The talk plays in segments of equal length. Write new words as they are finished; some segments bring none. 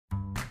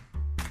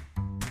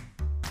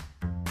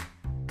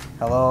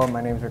Hello, my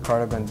name is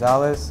Ricardo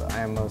Gonzalez. I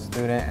am a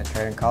student at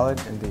Triton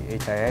College in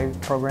the HIA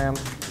program,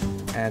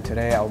 and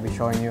today I will be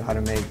showing you how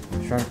to make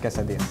shrimp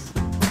quesadillas.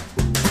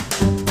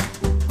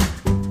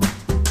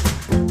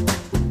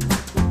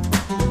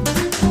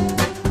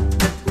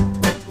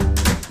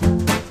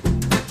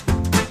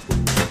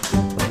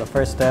 The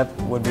first step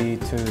would be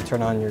to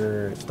turn on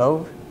your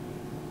stove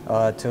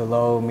to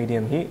low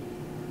medium heat.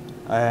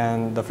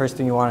 And the first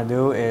thing you want to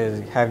do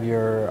is have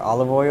your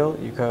olive oil.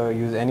 You could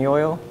use any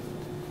oil,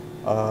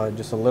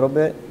 just a little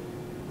bit.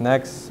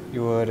 Next,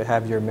 you would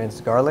have your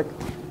minced garlic,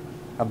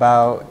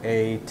 about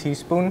a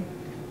teaspoon.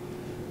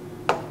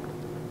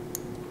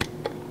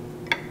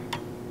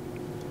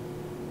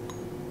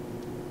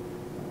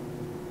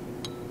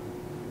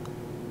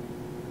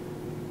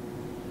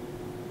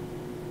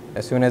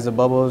 As soon as it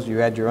bubbles,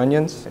 you add your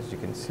onions. As you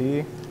can see,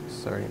 it's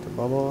starting to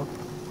bubble.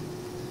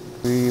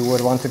 We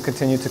would want to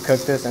continue to cook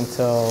this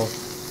until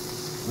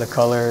the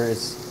color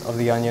of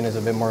the onion is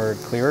a bit more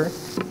clearer.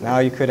 Now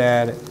you could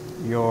add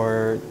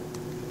your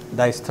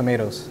diced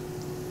tomatoes,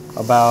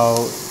 about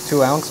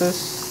 2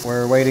 ounces.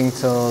 We're waiting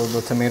till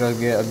the tomatoes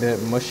get a bit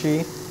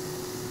mushy.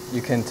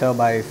 You can tell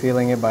by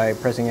feeling it by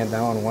pressing it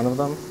down on one of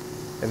them.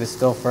 If it's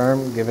still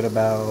firm, give it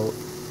about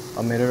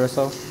a minute or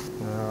so.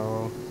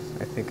 Now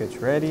I think it's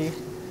ready.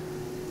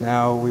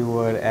 Now we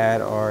would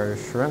add our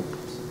shrimp,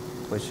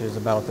 which is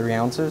about 3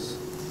 ounces.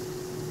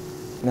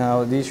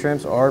 Now these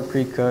shrimps are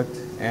pre-cooked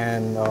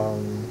and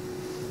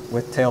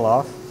with tail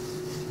off.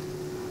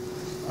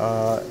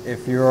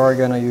 If you are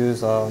going to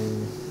use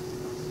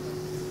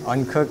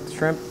uncooked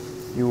shrimp,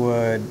 you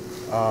would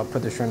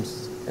put the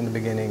shrimps in the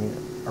beginning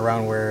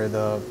around where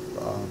the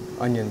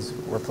onions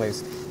were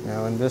placed.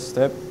 Now in this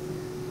step,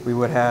 we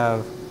would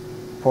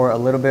pour a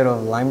little bit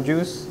of lime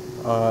juice.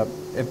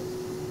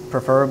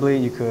 Preferably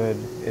you could,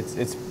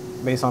 it's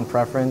based on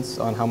preference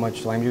on how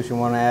much lime juice you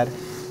want to add.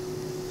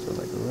 So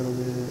like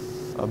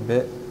a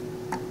bit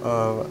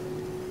of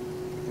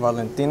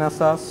Valentina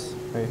sauce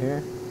right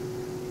here.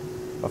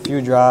 A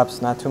few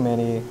drops, not too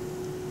many.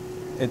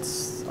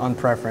 It's on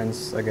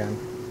preference again.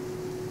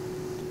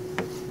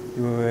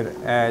 You would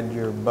add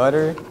your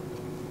butter,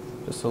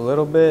 just a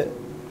little bit,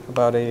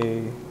 about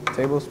a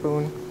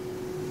tablespoon.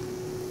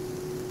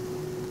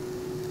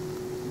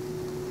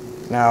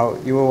 Now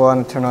you will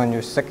want to turn on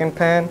your second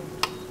pan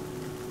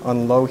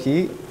on low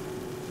heat.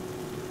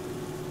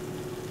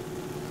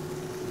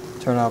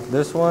 Turn off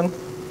this one.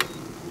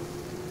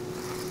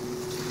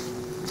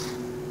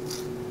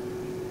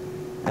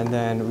 And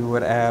then we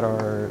would add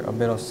a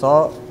bit of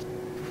salt.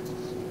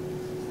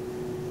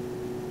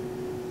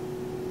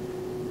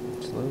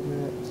 Just a little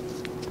bit.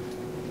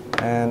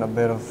 And a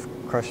bit of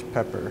crushed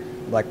pepper,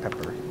 black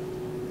pepper.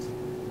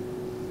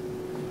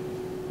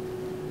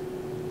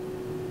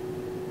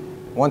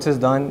 Once it's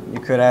done, you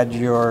could add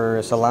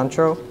your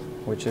cilantro,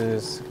 which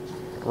is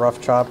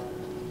rough chop.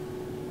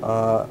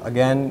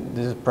 Again,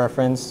 this is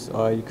preference.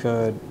 You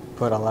could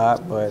put a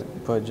lot, but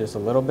put just a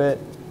little bit.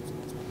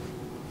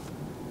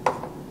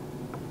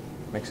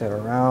 Mix it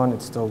around,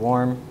 it's still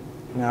warm.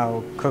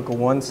 Now cook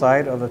one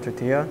side of the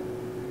tortilla.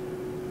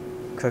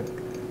 Cook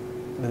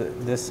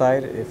this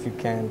side if you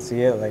can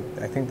see it, like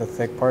I think the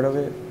thick part of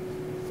it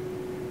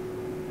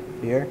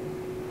here.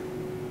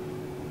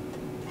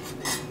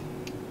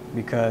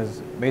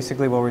 Because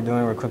basically what we're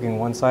doing, we're cooking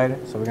one side,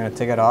 so we're gonna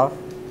take it off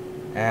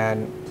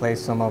and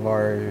place some of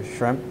our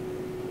shrimp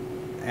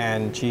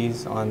and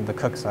cheese on the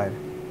cooked side.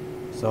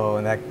 So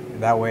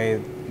that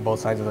way both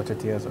sides of the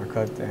tortillas are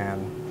cooked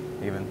and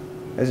even.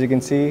 As you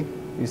can see,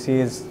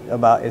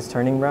 it's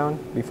turning brown.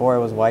 Before it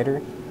was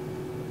whiter.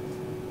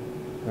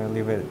 I'm gonna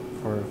leave it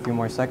for a few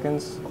more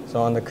seconds.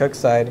 So on the cooked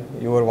side,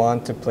 you would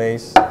want to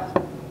place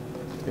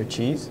your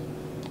cheese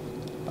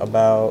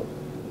about,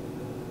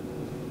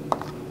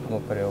 I'm gonna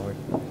put it over.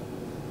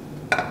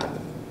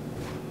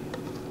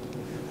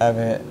 Have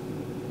it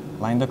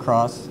lined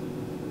across.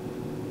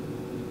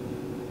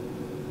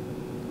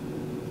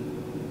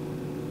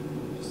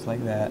 Just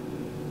like that.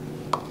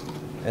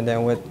 And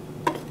then with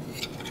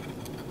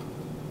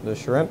the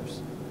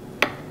shrimps,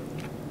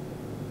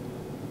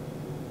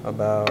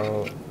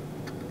 about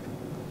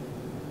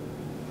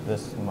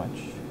this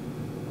much.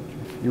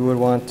 You would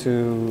want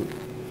to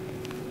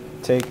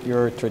take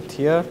your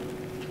tortilla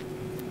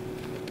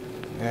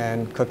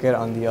and cook it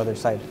on the other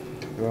side.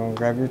 You're going to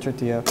grab your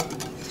tortilla,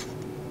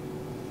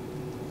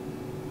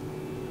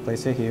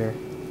 place it here,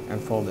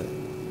 and fold it.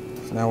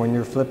 Now when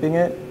you're flipping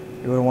it,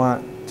 you would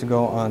want to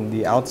go on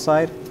the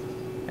outside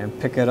and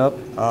pick it up.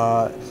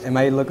 It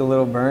might look a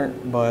little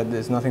burnt, but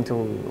there's nothing to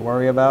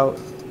worry about.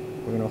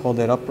 We're gonna hold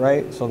it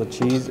upright so the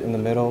cheese in the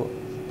middle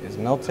is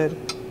melted.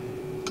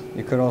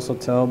 You could also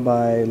tell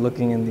by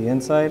looking in the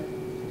inside,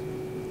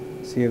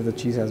 see if the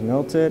cheese has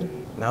melted.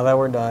 Now that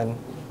we're done,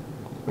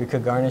 we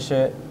could garnish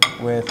it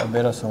with a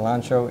bit of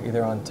cilantro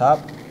either on top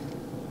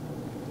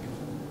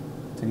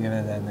to give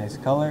it that nice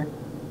color,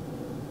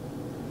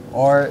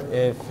 or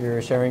if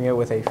you're sharing it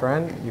with a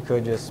friend, you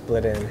could just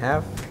split it in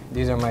half.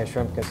 These are my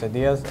shrimp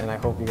quesadillas, and I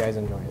hope you guys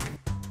enjoy it.